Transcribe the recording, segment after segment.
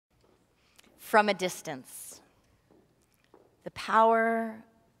from a distance. The power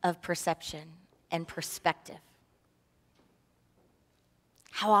of perception and perspective.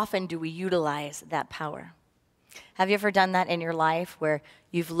 How often do we utilize that power? Have you ever done that in your life where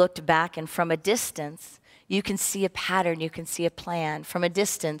you've looked back and from a distance, you can see a pattern, you can see a plan. From a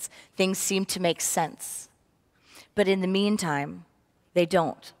distance, things seem to make sense. But in the meantime, they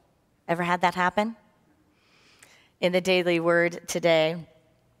don't. Ever had that happen? In the Daily Word today,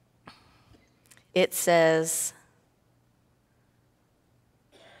 it says,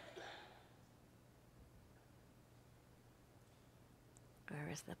 where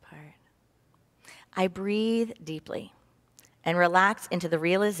is the part? I breathe deeply and relax into the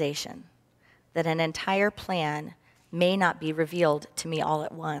realization that an entire plan may not be revealed to me all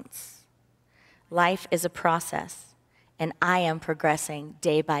at once. Life is a process, and I am progressing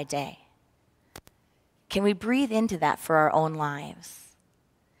day by day. Can we breathe into that for our own lives?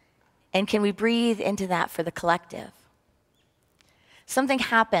 And can we breathe into that for the collective? Something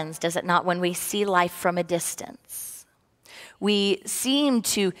happens, does it not, when we see life from a distance? We seem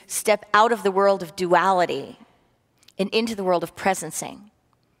to step out of the world of duality and into the world of presencing.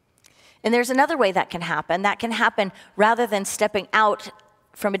 And there's another way that can happen. That can happen rather than stepping out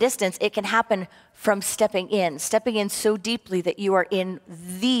from a distance. It can happen from stepping in so deeply that you are in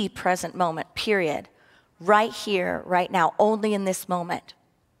the present moment, period. Right here, right now, only in this moment.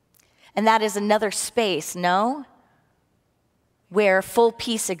 And that is another space, no? Where full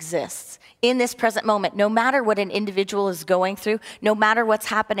peace exists. In this present moment, no matter what an individual is going through, no matter what's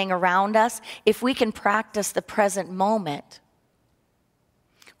happening around us, if we can practice the present moment,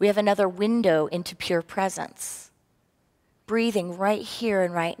 we have another window into pure presence, breathing right here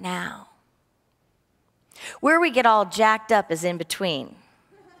and right now. Where we get all jacked up is in between.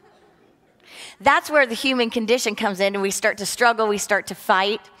 That's where the human condition comes in, and we start to struggle, we start to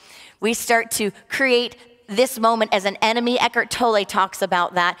fight, we start to create this moment as an enemy. Eckhart Tolle talks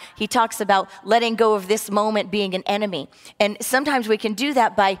about that. He talks about letting go of this moment being an enemy. And sometimes we can do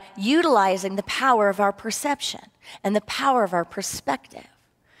that by utilizing the power of our perception and the power of our perspective.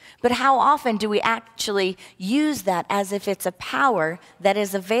 But how often do we actually use that as if it's a power that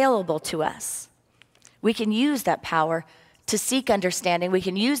is available to us? We can use that power to seek understanding. We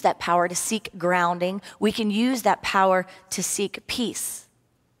can use that power to seek grounding. We can use that power to seek peace.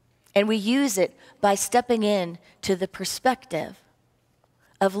 And we use it by stepping in to the perspective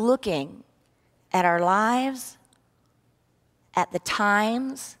of looking at our lives, at the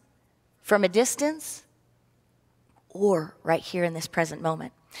times, from a distance, or right here in this present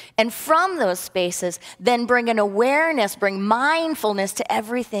moment. And from those spaces, then bring an awareness, bring mindfulness to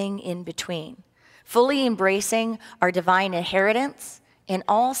everything in between, fully embracing our divine inheritance and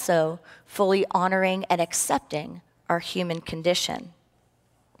also fully honoring and accepting our human condition.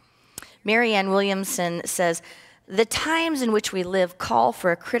 Marianne Williamson says, the times in which we live call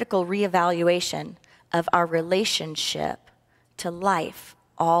for a critical reevaluation of our relationship to life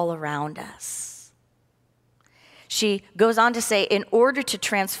all around us. She goes on to say, in order to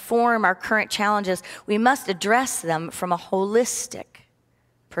transform our current challenges, we must address them from a holistic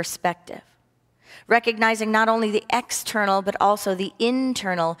perspective, recognizing not only the external but also the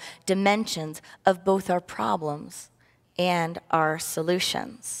internal dimensions of both our problems and our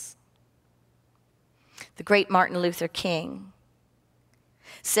solutions. The great Martin Luther King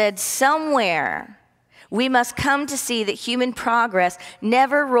said, somewhere we must come to see that human progress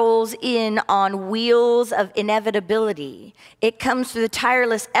never rolls in on wheels of inevitability. It comes through the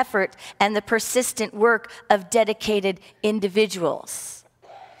tireless effort and the persistent work of dedicated individuals.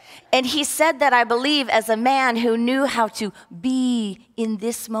 And he said that, I believe, as a man who knew how to be in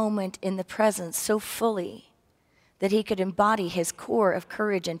this moment in the present so fully that he could embody his core of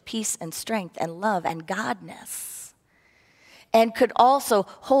courage and peace and strength and love and godness, and could also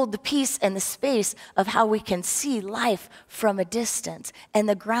hold the peace and the space of how we can see life from a distance and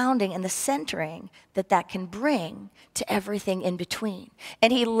the grounding and the centering that that can bring to everything in between.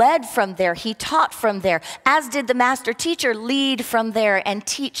 And he led from there, he taught from there, as did the master teacher lead from there and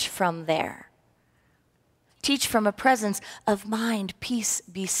teach from there. Teach from a presence of mind, peace,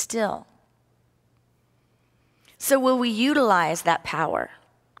 be still. So will we utilize that power?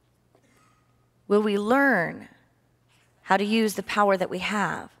 Will we learn how to use the power that we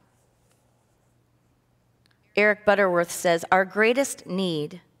have? Eric Butterworth says, our greatest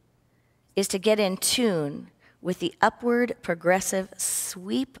need is to get in tune with the upward progressive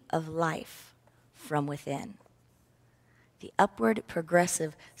sweep of life from within. The upward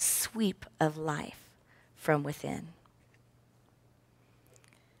progressive sweep of life from within.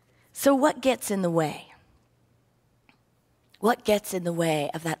 So what gets in the way? What gets in the way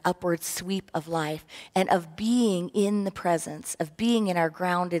of that upward sweep of life and of being in the presence, of being in our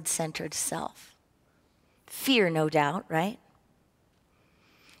grounded, centered self? Fear, no doubt, right?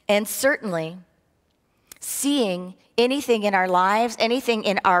 And certainly, seeing anything in our lives, anything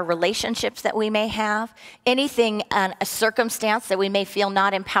in our relationships that we may have, anything in a circumstance that we may feel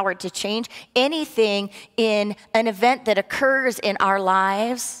not empowered to change, anything in an event that occurs in our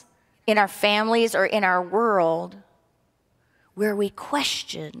lives, in our families, or in our world, where we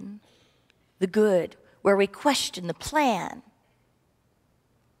question the good, where we question the plan.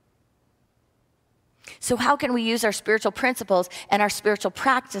 So how can we use our spiritual principles and our spiritual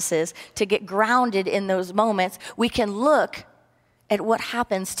practices to get grounded in those moments? We can look at what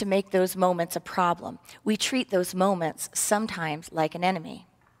happens to make those moments a problem. We treat those moments sometimes like an enemy.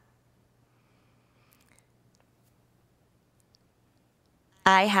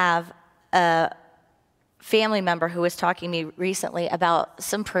 I have a family member who was talking to me recently about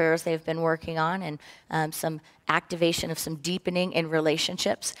some prayers they've been working on and some activation of some deepening in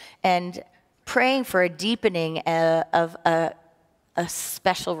relationships, and praying for a deepening of a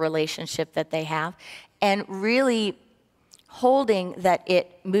special relationship that they have, and really holding that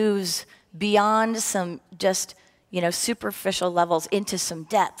it moves beyond some just, superficial levels into some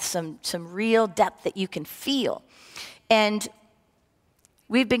depth, some real depth that you can feel. And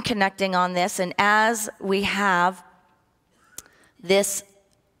we've been connecting on this, and as we have this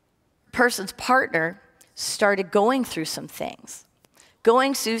person's partner started going through some things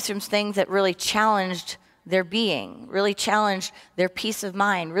that really challenged their being, really challenged their peace of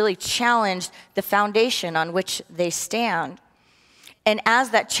mind, really challenged the foundation on which they stand. And as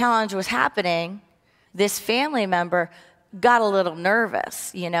that challenge was happening, this family member got a little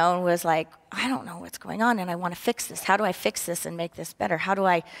nervous, and was like, I don't know what's going on, and I want to fix this. How do I fix this and make this better? How do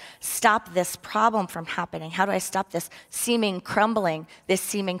I stop this problem from happening? How do I stop this seeming crumbling, this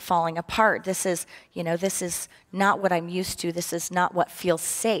seeming falling apart? This is not what I'm used to. This is not what feels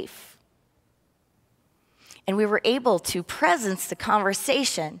safe. And we were able to presence the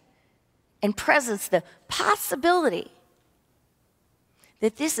conversation and presence the possibility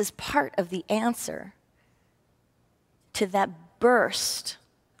that this is part of the answer to that burst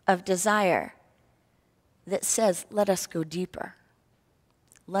of desire that says, let us go deeper.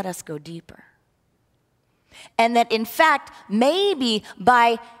 Let us go deeper. And that in fact, maybe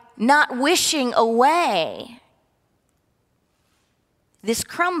by not wishing away this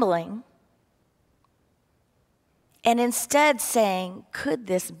crumbling, and instead saying, could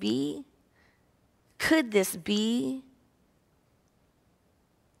this be? Could this be?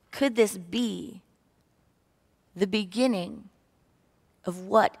 Could this be the beginning of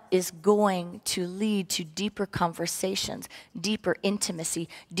what is going to lead to deeper conversations, deeper intimacy,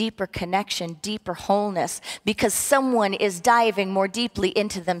 deeper connection, deeper wholeness, because someone is diving more deeply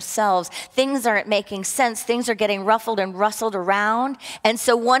into themselves. Things aren't making sense. Things are getting ruffled and rustled around. And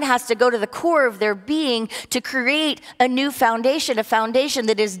so one has to go to the core of their being to create a new foundation, a foundation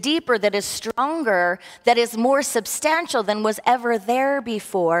that is deeper, that is stronger, that is more substantial than was ever there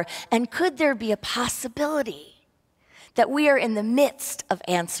before. And could there be a possibility that we are in the midst of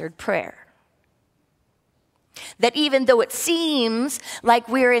answered prayer? That even though it seems like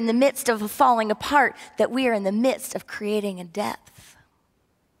we are in the midst of a falling apart, that we are in the midst of creating a depth,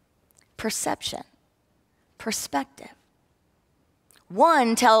 perception, perspective.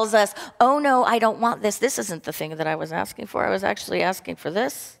 One tells us, oh no, I don't want this. This isn't the thing that I was asking for. I was actually asking for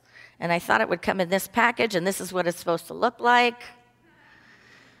this, and I thought it would come in this package, and this is what it's supposed to look like.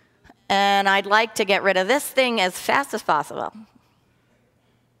 And I'd like to get rid of this thing as fast as possible.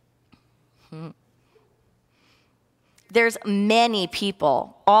 There's many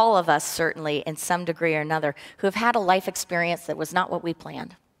people, all of us certainly, in some degree or another, who have had a life experience that was not what we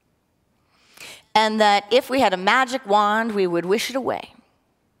planned. And that if we had a magic wand, we would wish it away.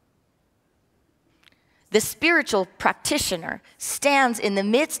 The spiritual practitioner stands in the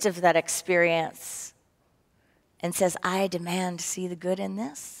midst of that experience and says, I demand to see the good in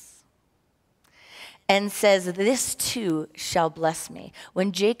this. And says, this too shall bless me.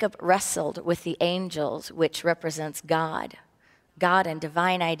 When Jacob wrestled with the angels, which represents God and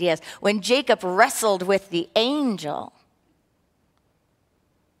divine ideas, when Jacob wrestled with the angel,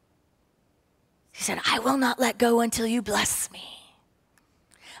 he said, I will not let go until you bless me.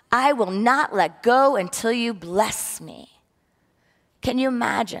 I will not let go until you bless me. Can you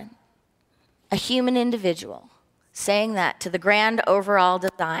imagine a human individual saying that to the grand overall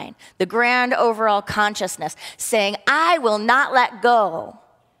design, the grand overall consciousness, saying, I will not let go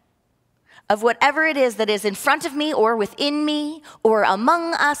of whatever it is that is in front of me or within me or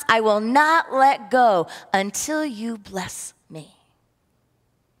among us. I will not let go until you bless me.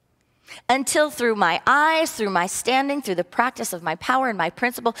 until through my eyes, through my standing, through the practice of my power and my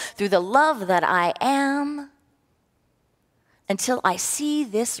principle, through the love that I am, until I see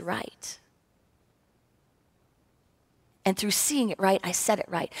this right. And through seeing it right, I set it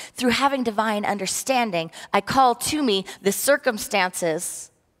right. Through having divine understanding, I call to me the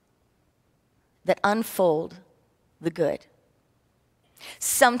circumstances that unfold the good.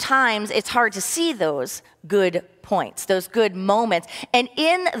 Sometimes it's hard to see those good points, those good moments. And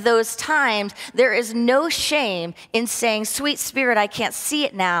in those times, there is no shame in saying, sweet Spirit, I can't see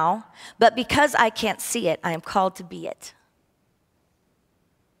it now, but because I can't see it, I am called to be it.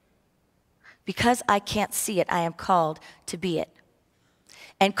 Because I can't see it, I am called to be it.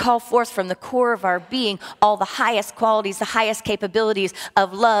 And call forth from the core of our being all the highest qualities, the highest capabilities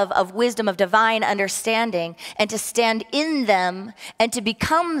of love, of wisdom, of divine understanding, and to stand in them and to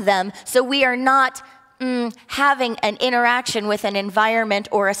become them, so we are not having an interaction with an environment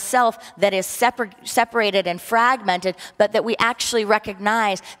or a self that is separated and fragmented, but that we actually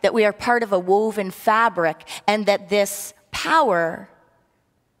recognize that we are part of a woven fabric, and that this power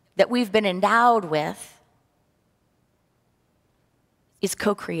that we've been endowed with is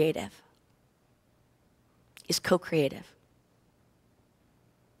co-creative,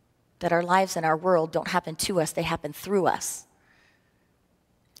 that our lives and our world don't happen to us, they happen through us.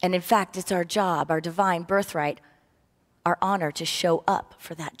 And in fact, it's our job, our divine birthright, our honor to show up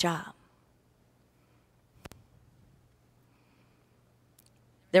for that job.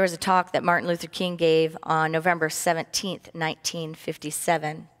 There was a talk that Martin Luther King gave on November 17th,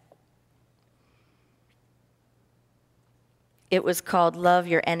 1957. It was called Love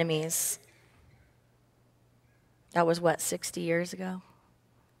Your Enemies. That was what, 60 years ago?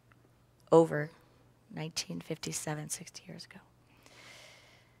 Over 1957, 60 years ago.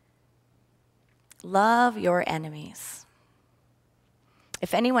 Love your enemies.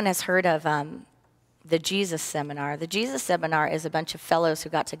 If anyone has heard of the Jesus Seminar is a bunch of fellows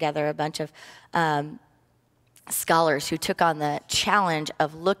who got together, a bunch of scholars who took on the challenge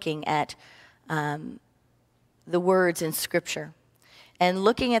of looking at the words in Scripture and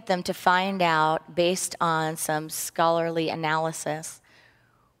looking at them to find out, based on some scholarly analysis,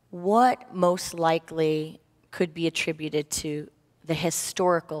 what most likely could be attributed to the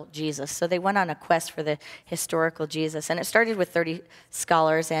historical Jesus. So they went on a quest for the historical Jesus, and it started with 30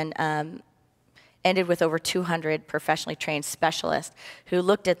 scholars and ended with over 200 professionally trained specialists who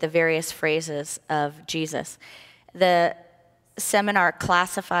looked at the various phrases of Jesus. The seminar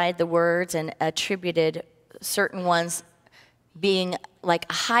classified the words and attributed certain ones being like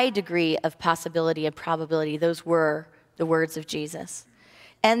a high degree of possibility and probability. Those were the words of Jesus.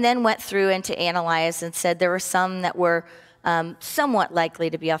 And then went through and to analyze and said there were some that were somewhat likely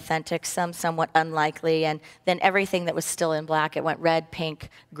to be authentic, some somewhat unlikely, and then everything that was still in black, it went red, pink,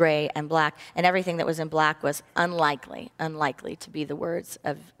 gray, and black, and everything that was in black was unlikely to be the words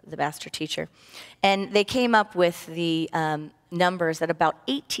of the master teacher. And they came up with the numbers that about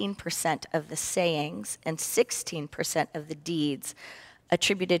 18% of the sayings and 16% of the deeds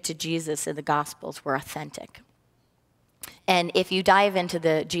attributed to Jesus in the Gospels were authentic. And if you dive into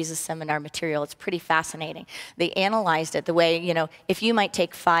the Jesus Seminar material, it's pretty fascinating. They analyzed it the way, if you might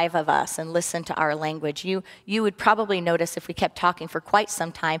take 5 of us and listen to our language, you would probably notice, if we kept talking for quite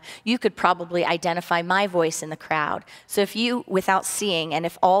some time, you could probably identify my voice in the crowd. So if you, without seeing, and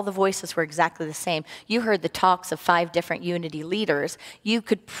if all the voices were exactly the same, you heard the talks of 5 different unity leaders, you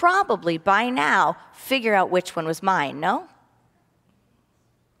could probably by now figure out which one was mine, no?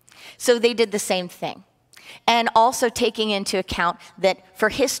 So they did the same thing. And also taking into account that for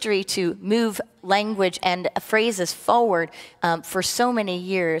history to move language and phrases forward for so many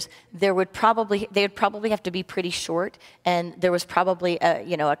years, they would probably have to be pretty short, and there was probably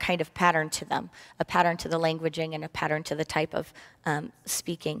a kind of pattern to them, a pattern to the languaging and a pattern to the type of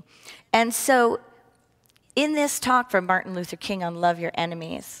speaking. And so in this talk from Martin Luther King on Love Your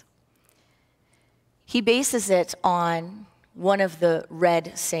Enemies, he bases it on one of the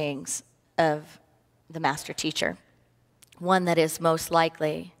red sayings of the master teacher, one that is most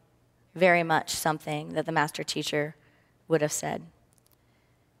likely very much something that the master teacher would have said.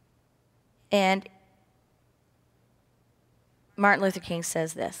 And Martin Luther King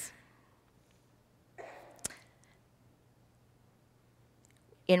says this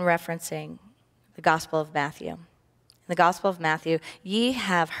in referencing the Gospel of Matthew. In the Gospel of Matthew, ye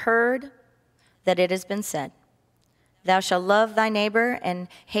have heard that it has been said, thou shalt love thy neighbor and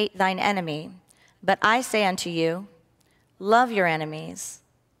hate thine enemy. But I say unto you, love your enemies,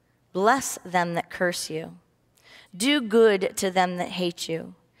 bless them that curse you, do good to them that hate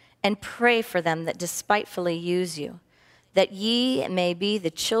you, and pray for them that despitefully use you, that ye may be the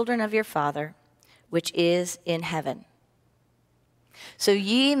children of your Father, which is in heaven. So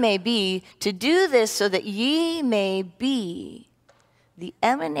ye may be, to do this so that ye may be the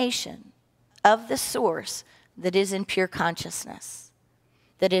emanation of the source that is in pure consciousness,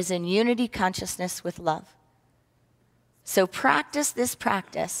 that is in unity consciousness with love. So practice this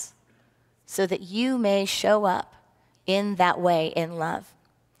practice so that you may show up in that way in love,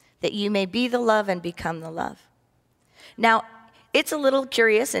 that you may be the love and become the love. Now, it's a little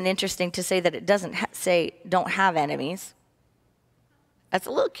curious and interesting to say that it doesn't say don't have enemies. That's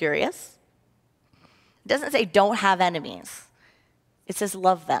a little curious. It doesn't say don't have enemies. It says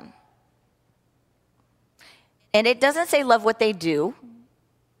love them. And it doesn't say love what they do.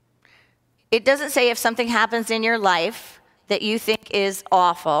 It doesn't say if something happens in your life that you think is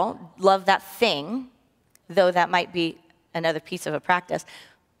awful, love that thing, though that might be another piece of a practice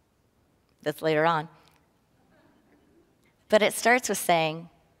that's later on. But it starts with saying,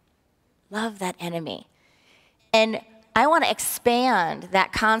 love that enemy. And I want to expand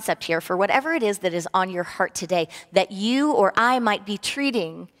that concept here for whatever it is that is on your heart today that you or I might be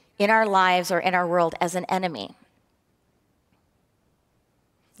treating in our lives or in our world as an enemy.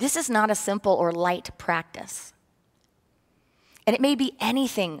 This is not a simple or light practice. And it may be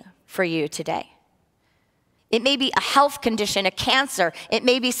anything for you today. It may be a health condition, a cancer. It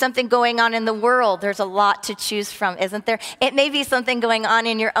may be something going on in the world. There's a lot to choose from, isn't there? It may be something going on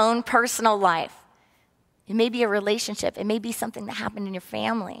in your own personal life. It may be a relationship. It may be something that happened in your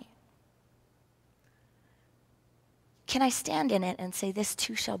family. Can I stand in it and say, this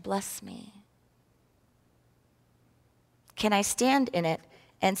too shall bless me? Can I stand in it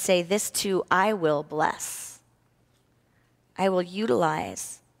and say, this too I will bless? I will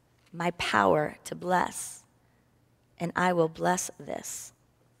utilize my power to bless, and I will bless this.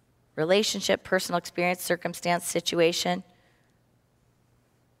 Relationship, personal experience, circumstance, situation.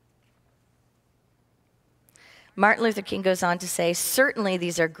 Martin Luther King goes on to say, certainly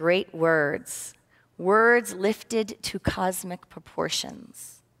these are great words, words lifted to cosmic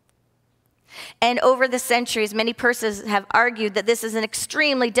proportions. And over the centuries, many persons have argued that this is an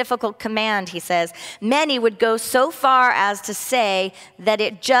extremely difficult command, he says. Many would go so far as to say that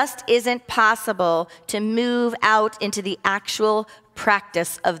it just isn't possible to move out into the actual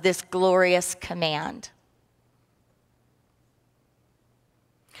practice of this glorious command.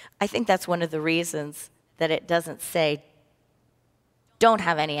 I think that's one of the reasons that it doesn't say, don't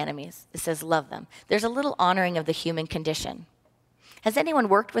have any enemies. It says, love them. There's a little honoring of the human condition. Has anyone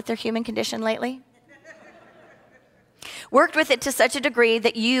worked with their human condition lately? Worked with it to such a degree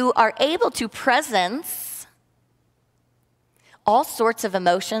that you are able to presence all sorts of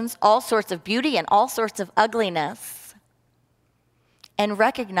emotions, all sorts of beauty, and all sorts of ugliness, and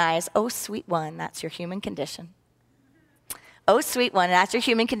recognize, oh, sweet one, that's your human condition. Oh, sweet one, that's your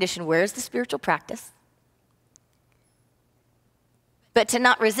human condition. Where's the spiritual practice? But to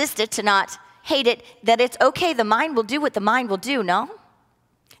not resist it, to not hate it, that it's okay, the mind will do what the mind will do, no?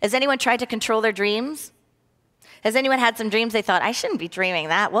 Has anyone tried to control their dreams? Has anyone had some dreams they thought, I shouldn't be dreaming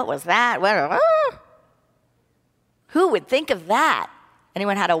that, what was that? Who would think of that?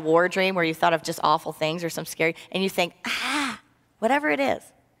 Anyone had a war dream where you thought of just awful things or some scary, and you think, whatever it is.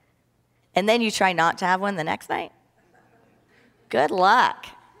 And then you try not to have one the next night? Good luck.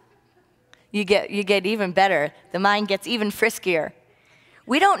 You get even better. The mind gets even friskier.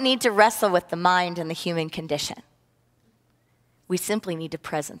 We don't need to wrestle with the mind and the human condition. We simply need to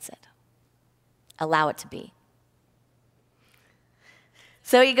presence it. Allow it to be.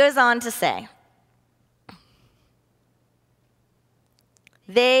 So he goes on to say,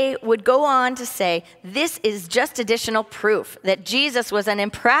 they would go on to say, this is just additional proof that Jesus was an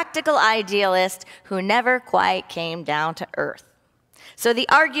impractical idealist who never quite came down to earth. So the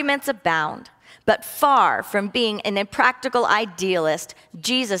arguments abound. But far from being an impractical idealist,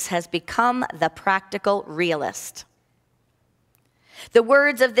 Jesus has become the practical realist. The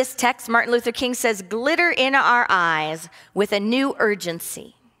words of this text, Martin Luther King says, glitter in our eyes with a new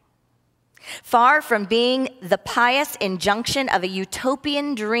urgency. Far from being the pious injunction of a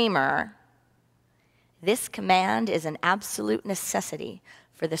utopian dreamer, this command is an absolute necessity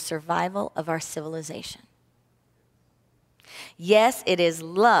for the survival of our civilization. Yes, it is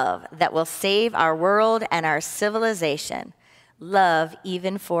love that will save our world and our civilization. Love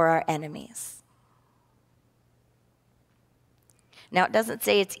even for our enemies. Now, it doesn't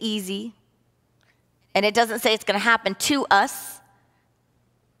say it's easy, and it doesn't say it's going to happen to us.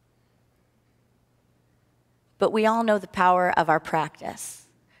 But we all know the power of our practice.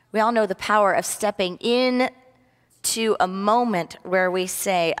 We all know the power of stepping in to a moment where we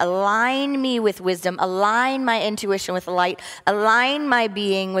say, align me with wisdom, align my intuition with light, align my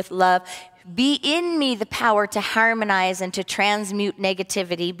being with love. Be in me the power to harmonize and to transmute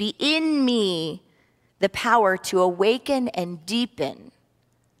negativity. Be in me the power to awaken and deepen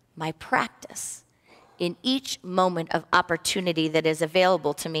my practice in each moment of opportunity that is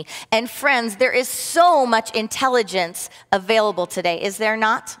available to me. And friends, there is so much intelligence available today, is there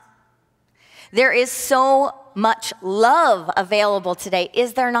not? There is so much love available today,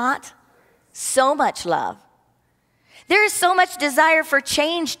 is there not? So much love. There is so much desire for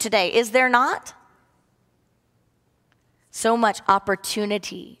change today, is there not? So much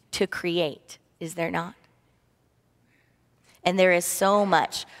opportunity to create, is there not? And there is so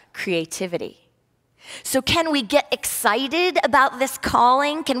much creativity. So can we get excited about this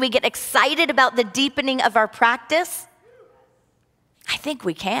calling? Can we get excited about the deepening of our practice? I think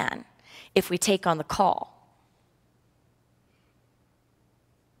we can if we take on the call.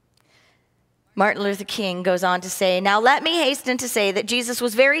 Martin Luther King goes on to say, now let me hasten to say that Jesus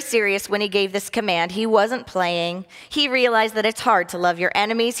was very serious when he gave this command. He wasn't playing. He realized that it's hard to love your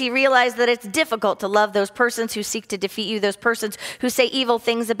enemies. He realized that it's difficult to love those persons who seek to defeat you, those persons who say evil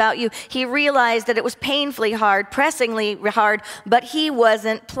things about you. He realized that it was painfully hard, pressingly hard, but he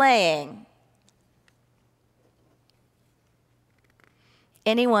wasn't playing.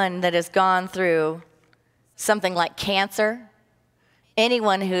 Anyone that has gone through something like cancer,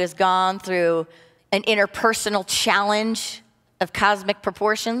 anyone who has gone through an interpersonal challenge of cosmic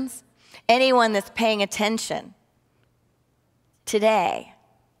proportions, anyone that's paying attention today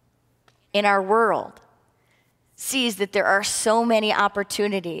in our world sees that there are so many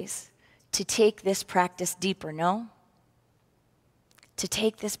opportunities to take this practice deeper, no? To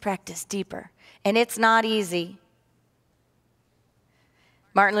take this practice deeper. And it's not easy.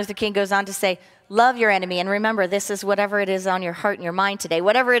 Martin Luther King goes on to say, love your enemy, and remember, this is whatever it is on your heart and your mind today,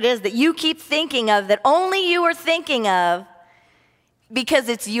 whatever it is that you keep thinking of, that only you are thinking of, because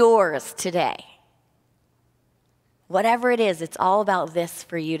it's yours today. Whatever it is, it's all about this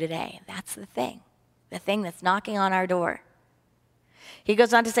for you today. That's the thing that's knocking on our door. He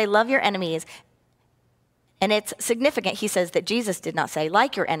goes on to say, love your enemies, and it's significant, he says, that Jesus did not say,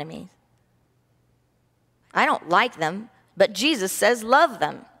 like your enemies. I don't like them, but Jesus says, love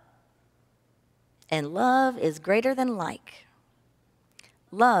them. And love is greater than like.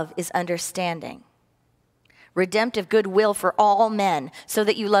 Love is understanding. Redemptive goodwill for all men, so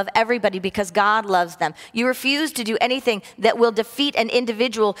that you love everybody because God loves them. You refuse to do anything that will defeat an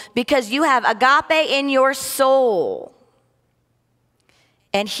individual because you have agape in your soul.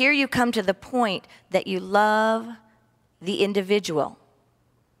 And here you come to the point that you love the individual.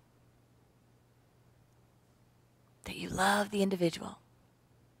 That you love the individual.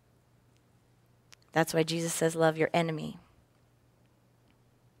 That's why Jesus says, love your enemy.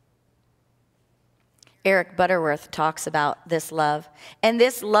 Eric Butterworth talks about this love. And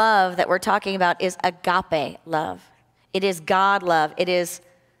this love that we're talking about is agape love. It is God love. It is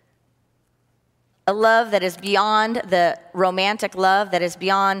a love that is beyond the romantic love, that is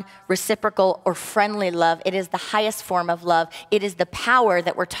beyond reciprocal or friendly love. It is the highest form of love. It is the power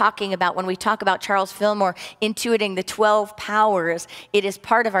that we're talking about when we talk about Charles Fillmore intuiting the 12 powers. It is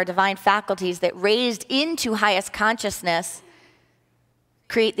part of our divine faculties that, raised into highest consciousness,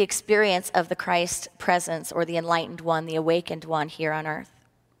 create the experience of the Christ presence, or the enlightened one, the awakened one here on earth.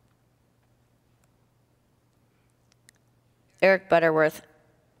 Eric Butterworth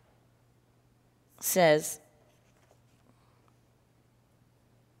says,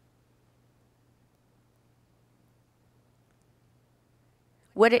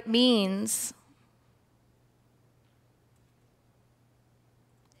 what it means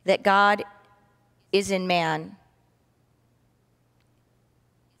that God is in man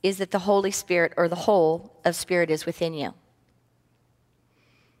is that the Holy Spirit, or the whole of Spirit, is within you.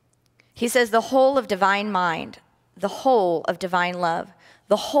 He says the whole of divine mind, the whole of divine love,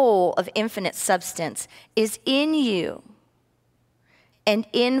 the whole of infinite substance is in you and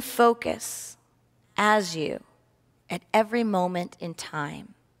in focus as you at every moment in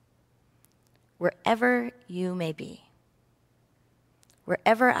time, wherever you may be.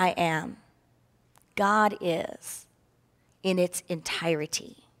 Wherever I am, God is in its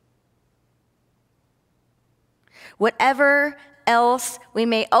entirety. Whatever else we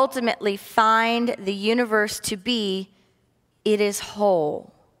may ultimately find the universe to be, it is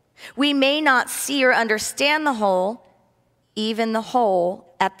whole. We may not see or understand the whole, even the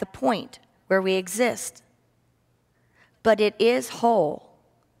whole at the point where we exist. But it is whole,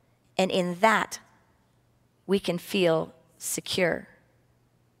 and in that we can feel secure.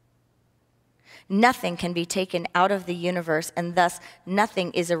 Nothing can be taken out of the universe, and thus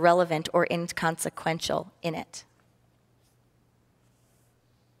nothing is irrelevant or inconsequential in it.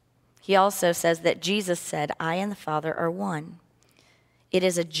 He also says that Jesus said, I and the Father are one. It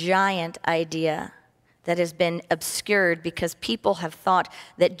is a giant idea that has been obscured because people have thought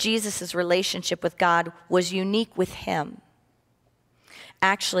that Jesus' relationship with God was unique with him.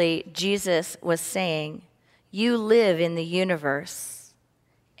 Actually, Jesus was saying, you live in the universe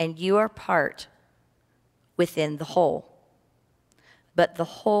and you are part within the whole. But the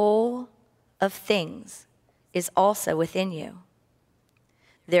whole of things is also within you.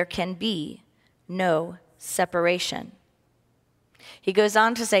 There can be no separation. He goes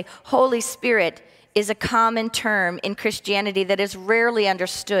on to say, Holy Spirit is a common term in Christianity that is rarely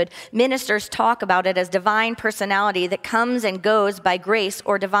understood. Ministers talk about it as divine personality that comes and goes by grace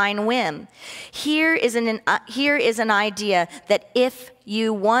or divine whim. Here is an idea that if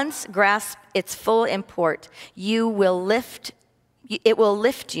you once grasp its full import, it will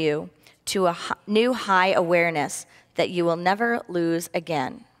lift you to a new high awareness that you will never lose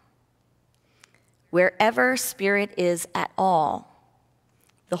again. Wherever spirit is at all,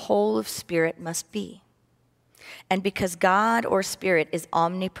 the whole of spirit must be. And because God or spirit is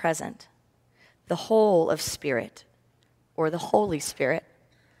omnipresent, the whole of spirit, or the Holy Spirit,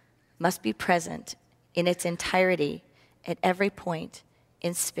 must be present in its entirety at every point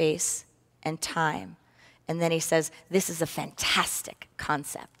in space and time. And then he says, this is a fantastic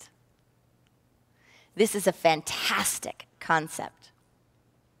concept. This is a fantastic concept.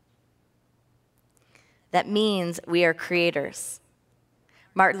 That means we are creators.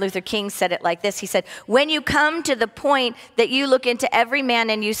 Martin Luther King said it like this. He said, when you come to the point that you look into every man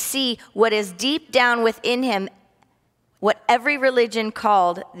and you see what is deep down within him, what every religion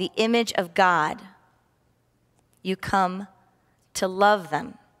called the image of God, you come to love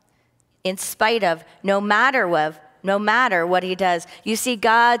them in spite of, no matter what he does. You see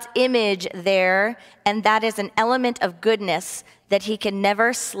God's image there, and that is an element of goodness that he can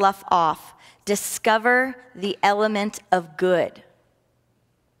never slough off. Discover the element of good.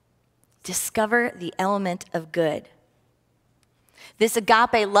 Discover the element of good. This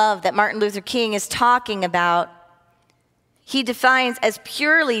agape love that Martin Luther King is talking about, he defines as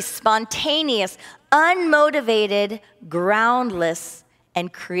purely spontaneous, unmotivated, groundless,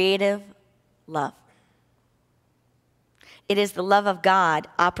 and creative love. It is the love of God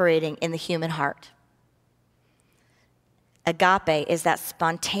operating in the human heart. Agape is that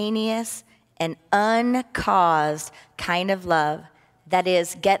spontaneous and uncaused kind of love that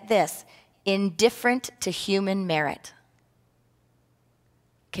is, get this, indifferent to human merit.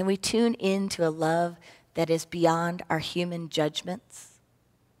 Can we tune into a love that is beyond our human judgments?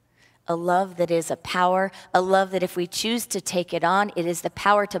 A love that is a power, a love that if we choose to take it on, it is the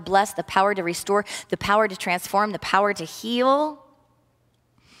power to bless, the power to restore, the power to transform, the power to heal.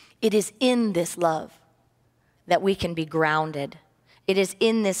 It is in this love that we can be grounded. It is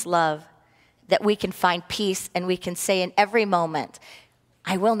in this love that we can find peace and we can say in every moment,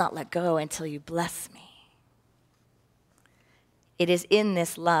 I will not let go until you bless me. It is in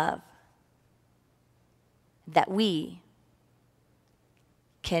this love that we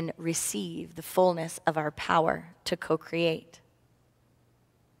can receive the fullness of our power to co-create.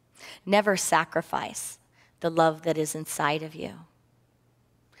 Never sacrifice the love that is inside of you.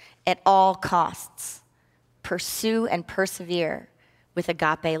 At all costs, pursue and persevere with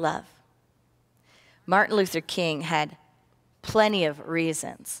agape love. Martin Luther King had plenty of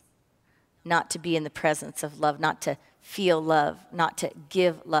reasons not to be in the presence of love, not to feel love, not to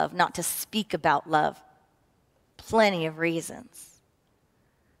give love, not to speak about love. Plenty of reasons.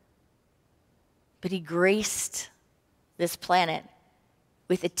 But he graced this planet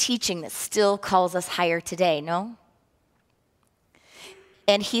with a teaching that still calls us higher today, no?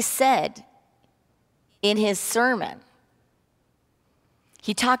 And he said in his sermon,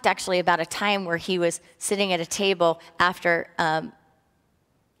 he talked actually about a time where he was sitting at a table after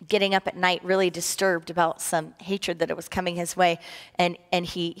getting up at night really disturbed about some hatred that it was coming his way. And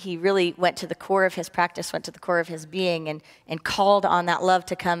he really went to the core of his practice, went to the core of his being and called on that love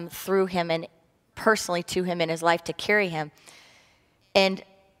to come through him and personally to him in his life to carry him. And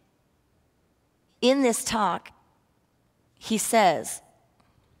in this talk, he says,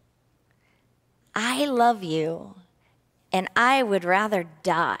 I love you, and I would rather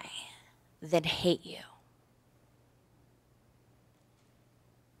die than hate you.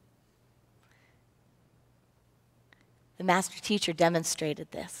 The master teacher demonstrated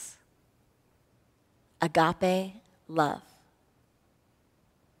this. Agape love.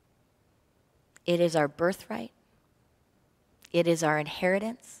 It is our birthright. It is our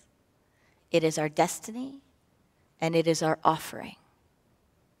inheritance. It is our destiny, and it is our offering.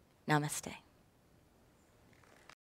 Namaste.